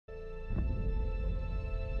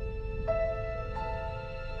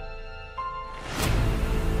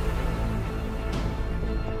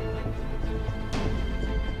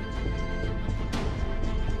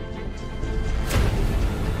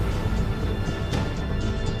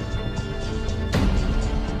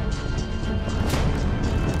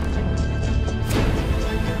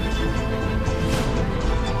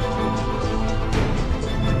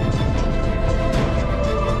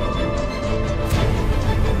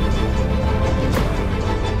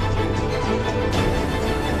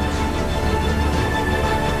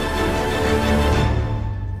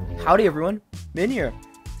Howdy everyone, Miynh here.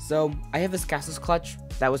 So I have this Castles clutch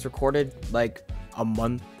that was recorded like a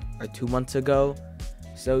month or 2 months ago.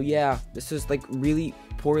 So yeah, this is like really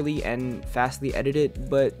poorly and fastly edited,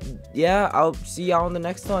 but yeah, I'll see y'all on the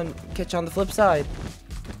next one. Catch you on the flip side.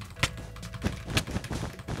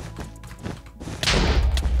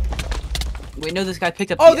 Wait, no, this guy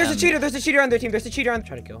picked up. Oh, there's a cheater. There's a cheater on their team. There's a cheater on.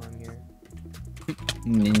 Try to kill him here.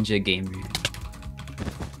 Ninja gamer.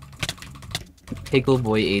 Pickle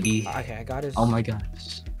boy 80. Okay, I got his. Oh my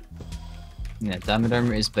gosh. Yeah, diamond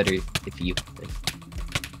armor is better if you.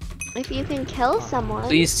 If you can kill someone.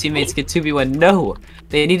 Please, teammates, get 2v1. No!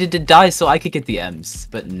 They needed to die so I could get the M's,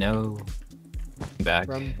 but no. Back.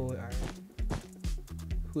 Rumble. Right.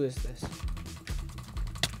 Who is this?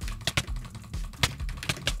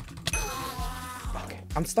 Okay,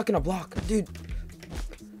 I'm stuck in a block, dude.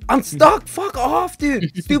 I'm stuck. Fuck off,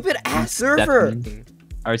 dude. Stupid ass server.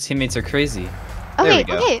 Our teammates are crazy. Okay,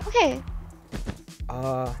 there we go. okay.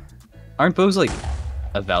 Aren't bows like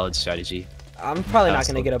a valid strategy? I'm probably not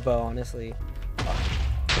gonna get a bow, honestly.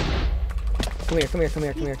 Come here, come here, come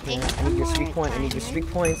here, come here, come here. I need your streak point. I need your streak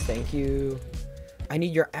points. Thank you. I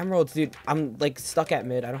need your emeralds, dude. I'm like stuck at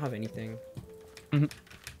mid. I don't have anything. I'm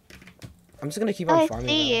just gonna keep on farming. I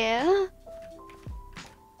see you.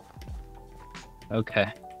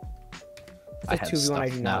 Okay. It's a 2v1 I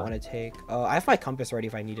do not want to take. I have my compass ready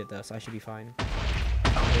if I need it though, so I should be fine.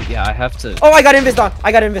 Oh, yeah, I have to. Oh, I got invis on.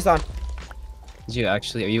 I got invis on. Did you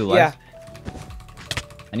actually? Are you alive? Yeah.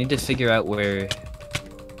 I need to figure out where.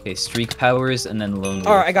 Okay, streak powers and then lone wolf.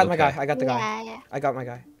 Alright, I got my guy. I got the guy. Yeah. I got my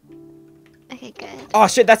guy. Okay, good. Oh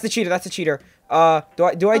shit, that's the cheater. That's the cheater. Do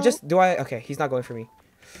I? Okay, he's not going for me.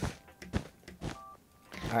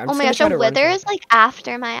 Right, Oh my gosh, a wither is like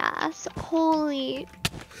after my ass. Holy.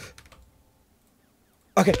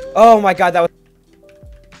 Okay. Oh my god, that was.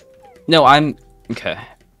 No, I'm okay.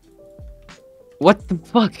 What the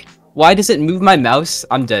fuck? Why does it move my mouse?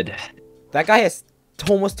 I'm dead. That guy has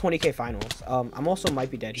almost 20k finals. I'm also might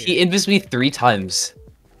be dead here. He invis me 3 times.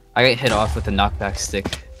 I got hit off with a knockback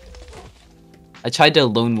stick. I tried to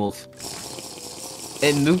lone wolf.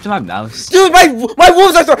 It moved my mouse. Dude, my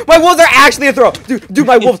wolves are throw. My wolves are actually a throw. Dude,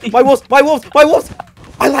 my wolves, my wolves, my wolves, my wolves.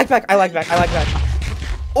 I like back. I like back. I like back.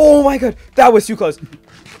 Oh my god, that was too close.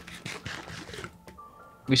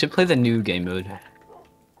 We should play the new game mode.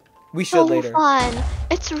 We should later. Fun.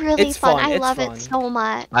 It's really fun. I It's love fun. it so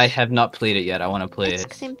much. I have not played it yet. I want to play It's it.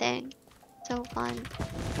 the same thing. So fun.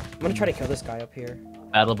 I'm gonna try to kill this guy up here.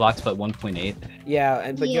 Battle box, but 1.8.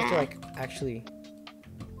 Yeah, but you have to Yeah. like actually.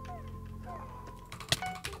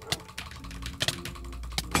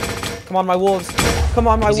 Come on, my wolves. Come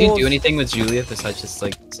on, my wolves. Did you do anything with Julia besides just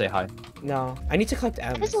like say hi? No, I need to collect I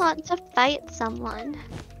M's. just want to fight someone.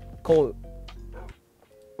 Cole,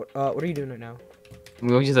 what are you doing right now? I'm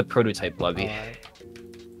going to the prototype lobby.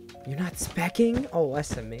 You're not specking? Oh,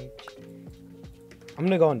 SMH. I'm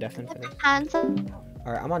gonna go on Deafen for this. Handsome.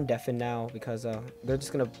 Alright, I'm on Deafen now because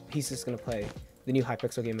he's just gonna play the new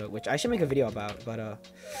hypixel game mode, which I should make a video about, but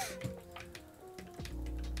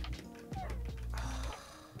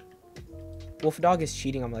Wolf Dog is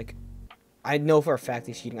cheating. I'm like, I know for a fact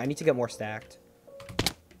he's cheating. I need to get more stacked.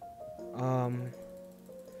 I'm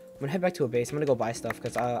gonna head back to a base. I'm gonna go buy stuff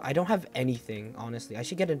because I don't have anything, honestly. I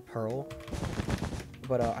should get a pearl,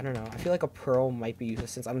 but I don't know. I feel like a pearl might be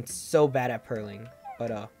useless since I'm so bad at pearling.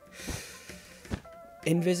 But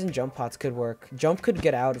invis and jump pots could work. Jump could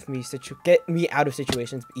get me out of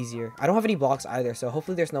situations easier. I don't have any blocks either, so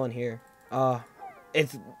hopefully there's no one here.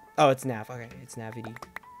 It's Nav. Okay, it's Navity.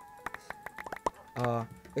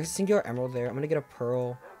 There's a singular emerald there. I'm gonna get a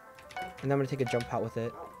pearl, and then I'm gonna take a jump pot with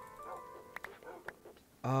it.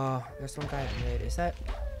 There's one guy at mid. Is that?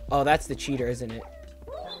 Oh, that's the cheater, isn't it?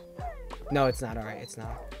 No, it's not. Alright, it's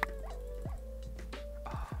not.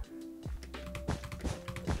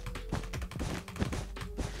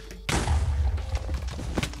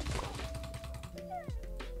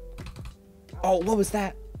 Oh, what was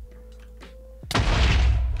that?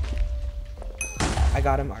 I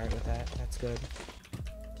got him. Alright with that. That's good.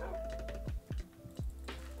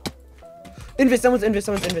 Invis, someone's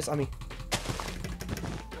invis on me.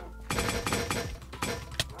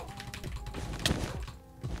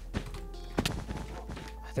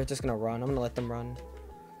 They're just gonna run. I'm gonna let them run.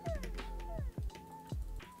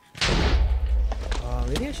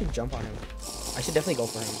 Maybe I should jump on him. I should definitely go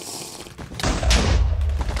for him.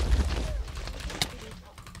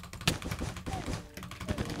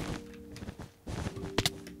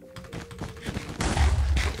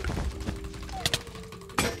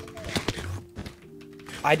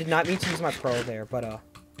 I did not mean to use my pearl there, but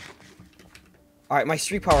alright, my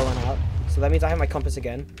streak power went out, so that means I have my compass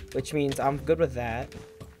again. which means I'm good with that.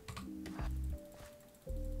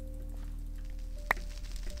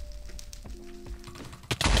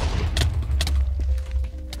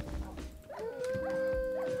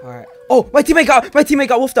 Alright. Oh, my teammate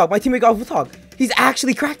got wolf dog. My teammate got wolf dog. He's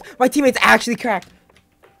actually cracked. My teammate's actually cracked.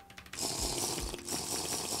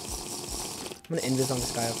 I'm gonna invis on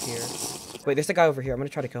this guy up here. Wait, there's a guy over here. I'm gonna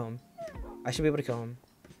try to kill him. I should be able to kill him.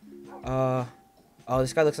 Oh,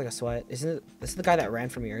 this guy looks like a sweat. Isn't it? This is the guy that ran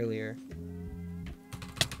from me earlier.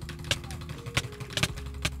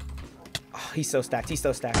 Oh, he's so stacked. He's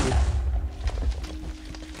so stacked, dude.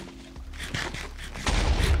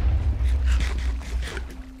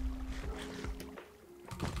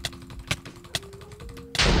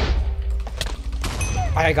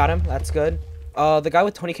 I got him. That's good. The guy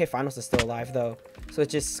with 20k finals is still alive though, so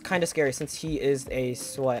it's just kind of scary since he is a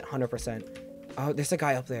sweat 100%. Oh, there's a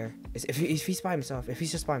guy up there. If he's by himself, if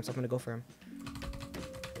he's just by himself, I'm gonna go for him.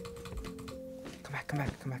 Come back, come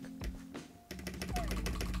back, come back.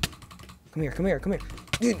 Come here, come here, come here.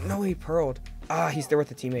 Dude, no, he pearled. Ah, he's there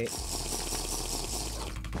with a teammate.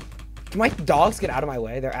 Can my dogs get out of my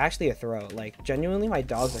way? They're actually a throw. Like, genuinely, my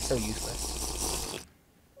dogs are so useless.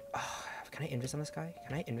 Oh, can I invis on this guy?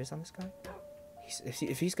 Can I invis on this guy?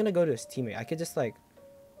 If he's gonna go to his teammate, I could just, like,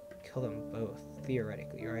 kill them both,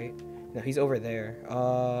 theoretically, right? No, he's over there.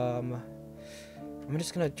 I'm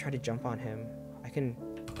just gonna try to jump on him. I can...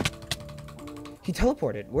 He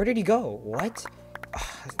teleported. Where did he go? What?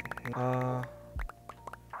 As long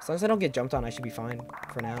as I don't get jumped on, I should be fine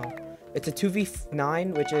for now. It's a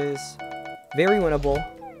 2v9, which is very winnable.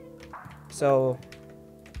 So...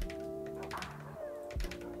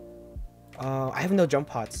 I have no jump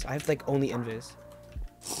pots. I have, like, only invis.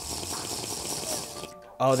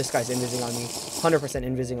 Oh, this guy's invising on me. 100%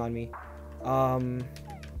 invising on me.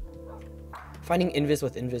 Finding invis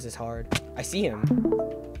with invis is hard. I see him.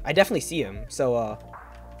 I definitely see him. So,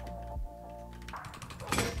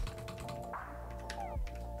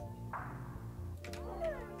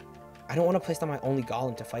 I don't want to place down my only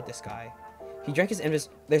golem to fight this guy. He drank his invis.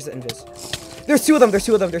 There's the invis. There's two of them. There's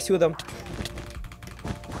two of them. There's two of them.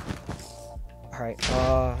 Alright,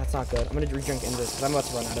 that's not good. I'm gonna re-drink invis because I'm about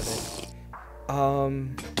to run out of it.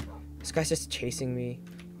 This guy's just chasing me.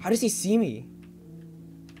 How does he see me?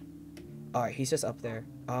 Alright, he's just up there.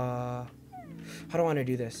 How do I want to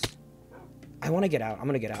do this? I want to get out. I'm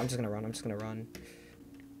gonna get out. I'm just gonna run. I'm just gonna run.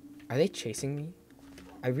 Are they chasing me?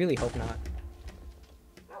 I really hope not.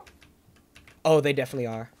 Oh, they definitely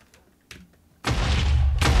are.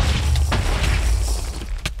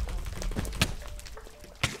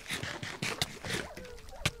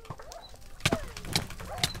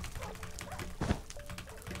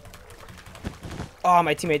 Oh,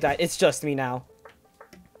 my teammate died. It's just me now.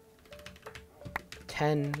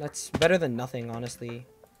 10. That's better than nothing, honestly.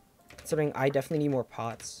 Considering I definitely need more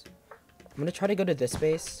pots. I'm gonna try to go to this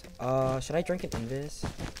base. Should I drink an invis?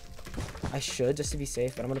 I should, just to be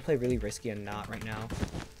safe, but I'm gonna play really risky and not right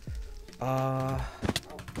now.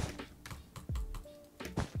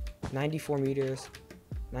 94 meters.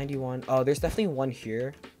 91. Oh, there's definitely one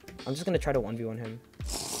here. I'm just gonna try to 1v1 him.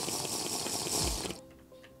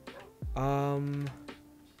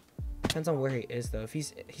 Depends on where he is though. If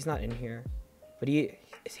he's not in here, but is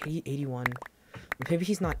he 81? Maybe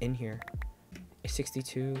he's not in here.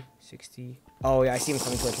 62, 60. Oh yeah, I see him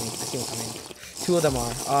coming towards me. I see him coming. Two of them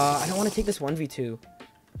are. I don't want to take this 1v2,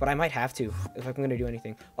 but I might have to if I'm gonna do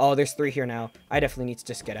anything. Oh, there's 3 here now. I definitely need to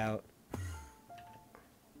just get out.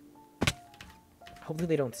 Hopefully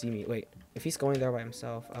they don't see me. Wait, if he's going there by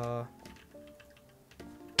himself,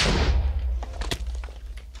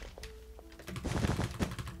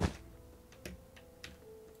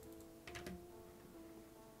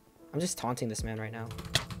 I'm just taunting this man right now.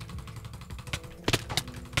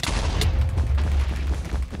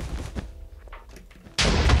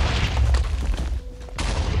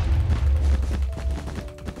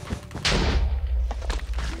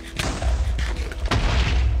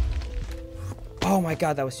 Oh my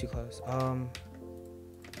god, that was too close.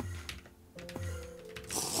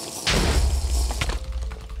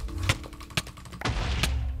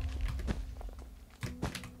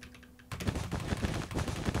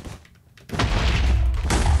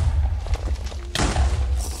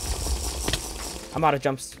 I'm out of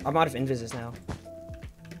jumps. I'm out of invises now.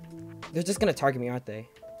 They're just gonna target me, aren't they?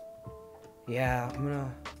 Yeah, I'm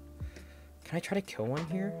gonna... Can I try to kill one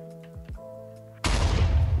here?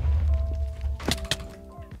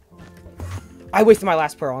 I wasted my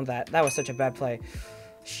last pearl on that. That was such a bad play.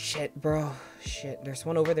 Shit, bro. Shit. There's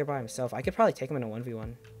one over there by himself. I could probably take him in a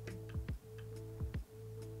 1v1.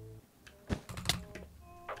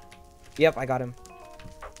 Yep, I got him.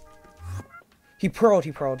 He pearled.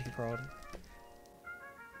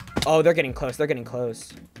 Oh, they're getting close. I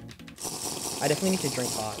definitely need to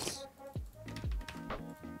drink pots.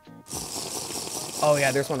 Oh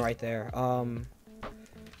yeah, there's one right there.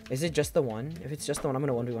 Is it just the one? If it's just the one, I'm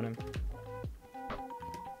gonna 1v1 him.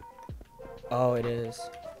 Oh, it is.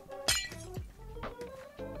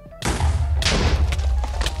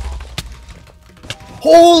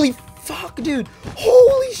 Holy fuck, dude!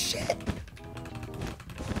 Holy shit!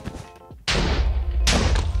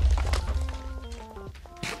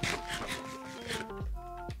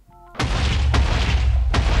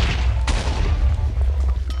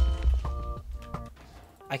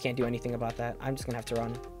 I can't do anything about that. I'm just gonna have to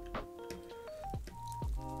run.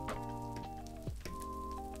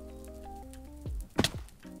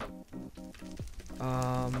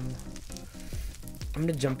 I'm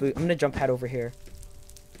gonna jump pad over here.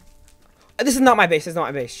 This is not my base.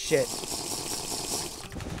 Shit.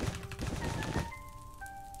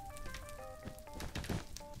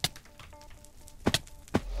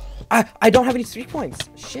 I don't have any 3 points.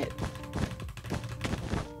 Shit.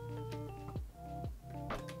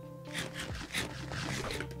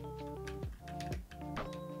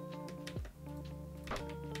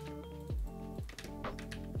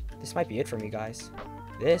 This might be it for me, guys.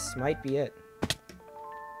 This might be it.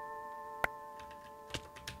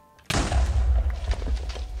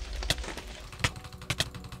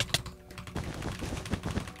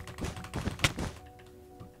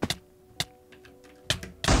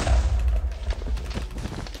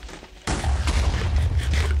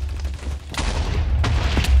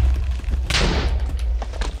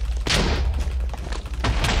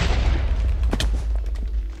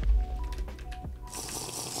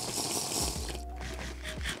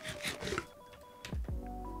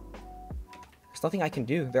 There's nothing I can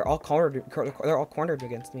do. They're all cornered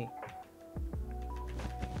against me.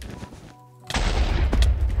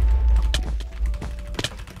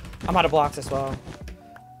 I'm out of blocks as well.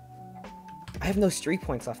 I have no streak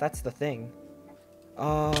points left. That's the thing.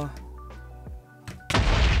 No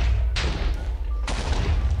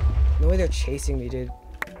way they're chasing me, dude.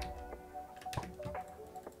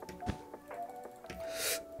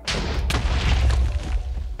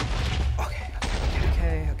 Okay.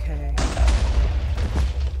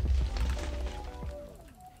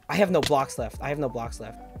 I have no blocks left.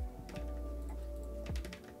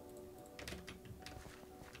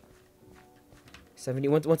 70.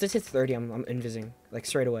 Once it hits 30, I'm invising. Like,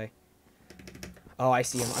 straight away. Oh, I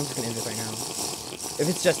see him. I'm just gonna invis right now. If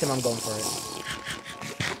it's just him, I'm going for it.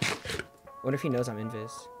 What if he knows I'm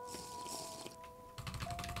invis?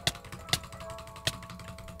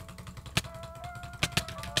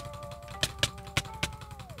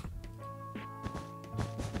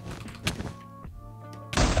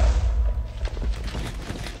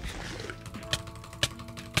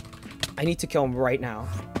 I need to kill him right now.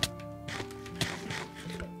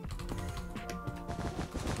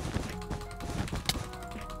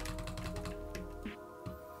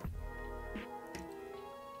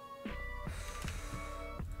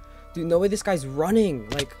 Dude, no way this guy's running.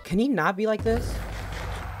 Like, can he not be like this?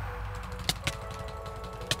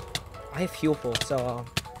 I have fuel full, so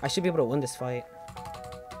I should be able to win this fight.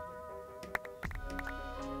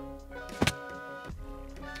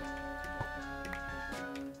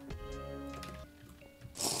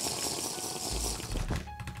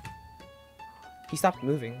 He stopped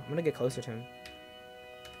moving. I'm gonna get closer to him.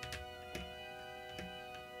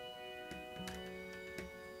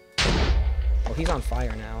 Oh, he's on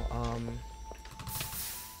fire now.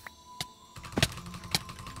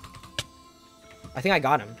 I think I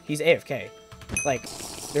got him. He's AFK. Like,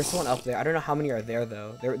 there's someone up there. I don't know how many are there,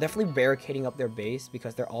 though. They're definitely barricading up their base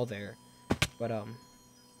because they're all there. But,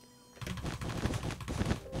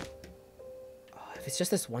 if it's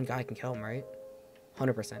just this one guy, I can kill him, right?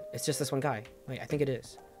 100%. It's just this one guy. Wait, I think it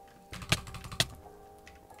is.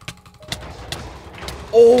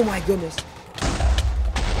 Oh my goodness.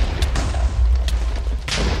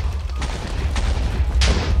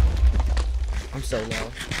 I'm so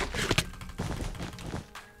low.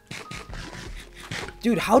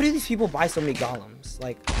 Dude, how do these people buy so many golems?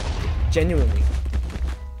 Like, genuinely.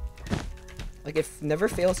 Like, it never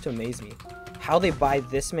fails to amaze me how they buy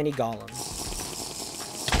this many golems.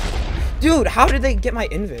 Dude, how did they get my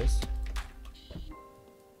invis?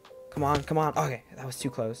 Come on. Okay, that was too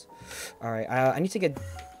close. Alright, I need to get...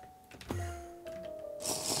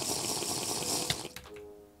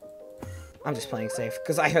 I'm just playing safe,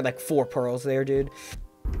 because I heard like 4 pearls there, dude.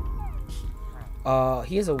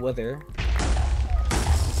 He is a wither.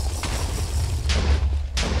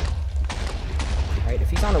 Alright, if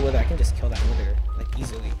he's on a wither, I can just kill that wither, like,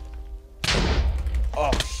 easily. Oh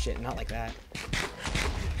shit, not like that.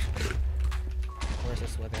 Where's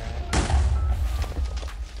this wither at?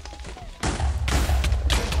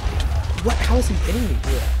 What? How is he hitting me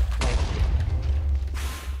here? Like,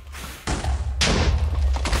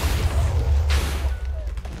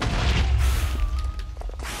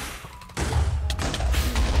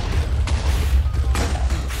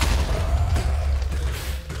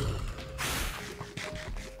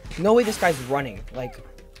 no way this guy's running. Like,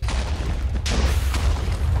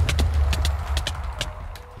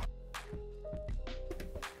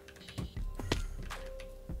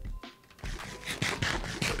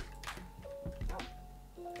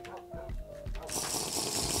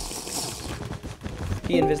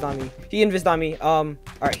 he invised on me. He invised on me.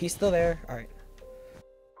 Alright, he's still there. Alright.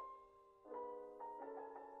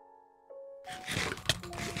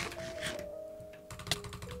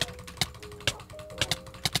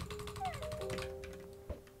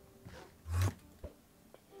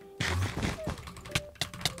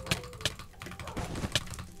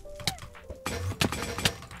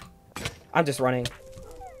 I'm just running.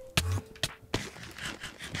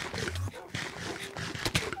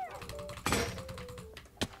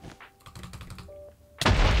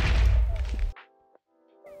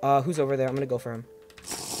 Who's over there? I'm gonna go for him.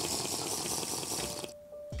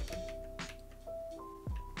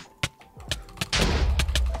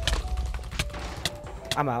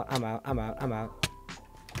 I'm out.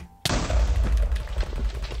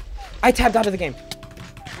 I tabbed out of the game.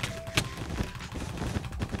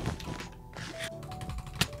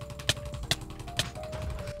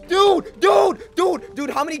 Dude,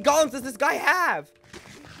 how many golems does this guy have?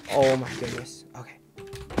 Oh my goodness. Okay.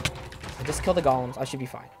 I just kill the golems. I should be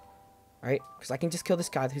fine. Alright? Because I can just kill this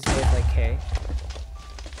guy who's AFK.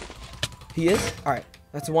 He is? Alright.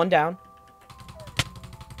 That's one down.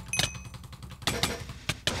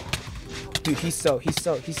 Dude, he's such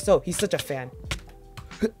a fan.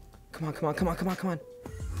 Come on. Come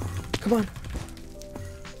on.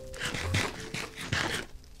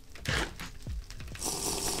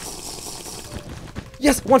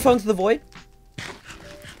 Yes, one fell into the void.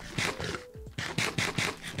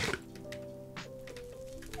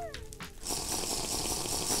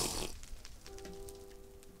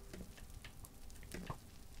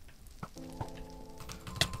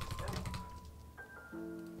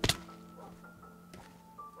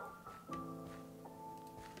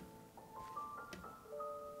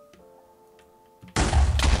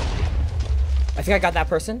 I think I got that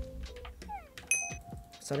person.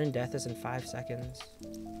 Sudden death is in 5 seconds.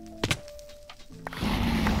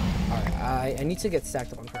 Alright, I need to get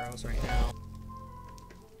stacked up on pearls right now.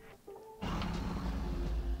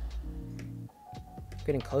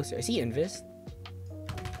 Getting closer. Is he invis?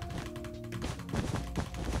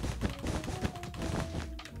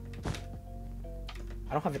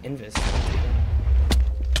 I don't have an invis.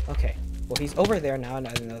 Okay. Well, he's over there now, and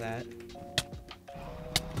I didn't know that.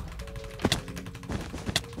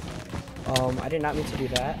 I did not mean to do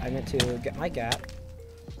that. I meant to get my gap.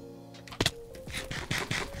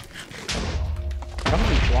 I don't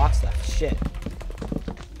have any blocks left. Shit.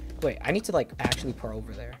 Wait, I need to, like, actually pour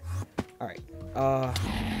over there. Alright.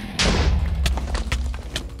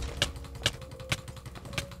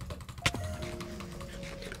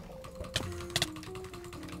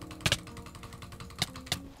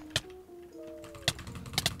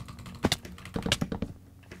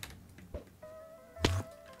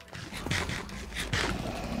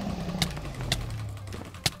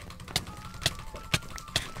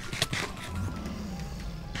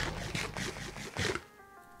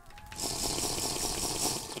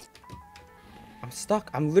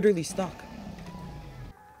 Stuck. I'm literally stuck.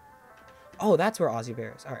 Oh, that's where Aussie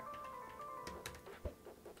Bear is. Alright.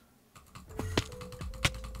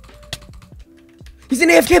 He's an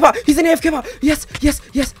AFK bot! He's an AFK bot! Yes!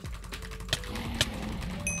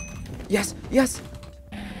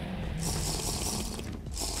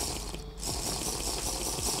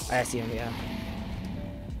 I see him, yeah.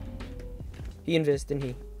 He invis, didn't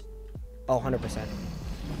he? Oh, 100%.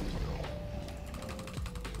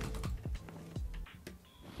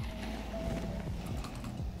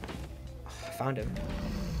 Found him.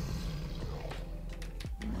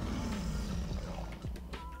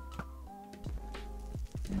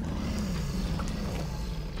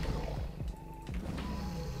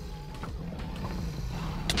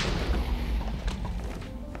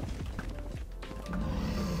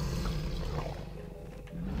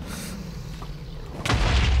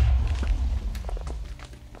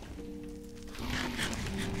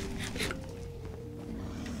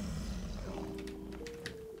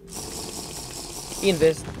 He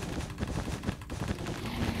invis.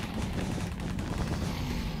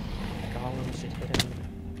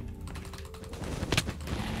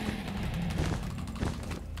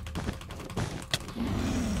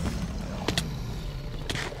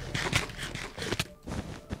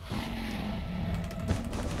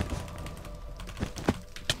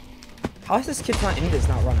 How is this kid's not in this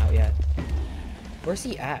not run out yet? Where's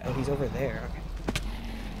he at? Oh, he's over there. Okay.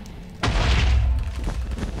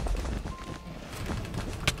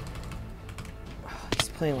 Oh, he's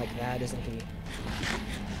playing like that, isn't he?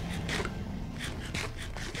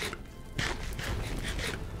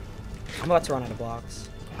 I'm about to run out of blocks.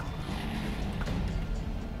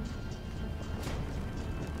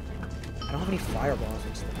 I don't have any fireballs,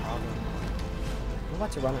 which is the problem. I'm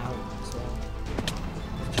about to run out as well.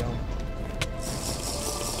 Jump.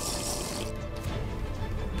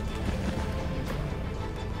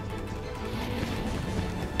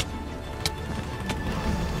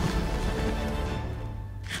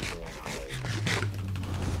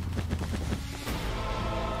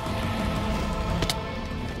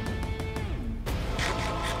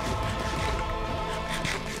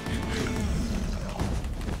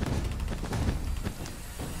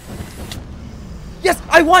 Yes,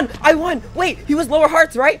 I won! I won! Wait, he was lower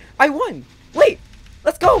hearts, right? I won! Wait!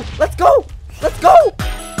 Let's go! Let's go! Let's go!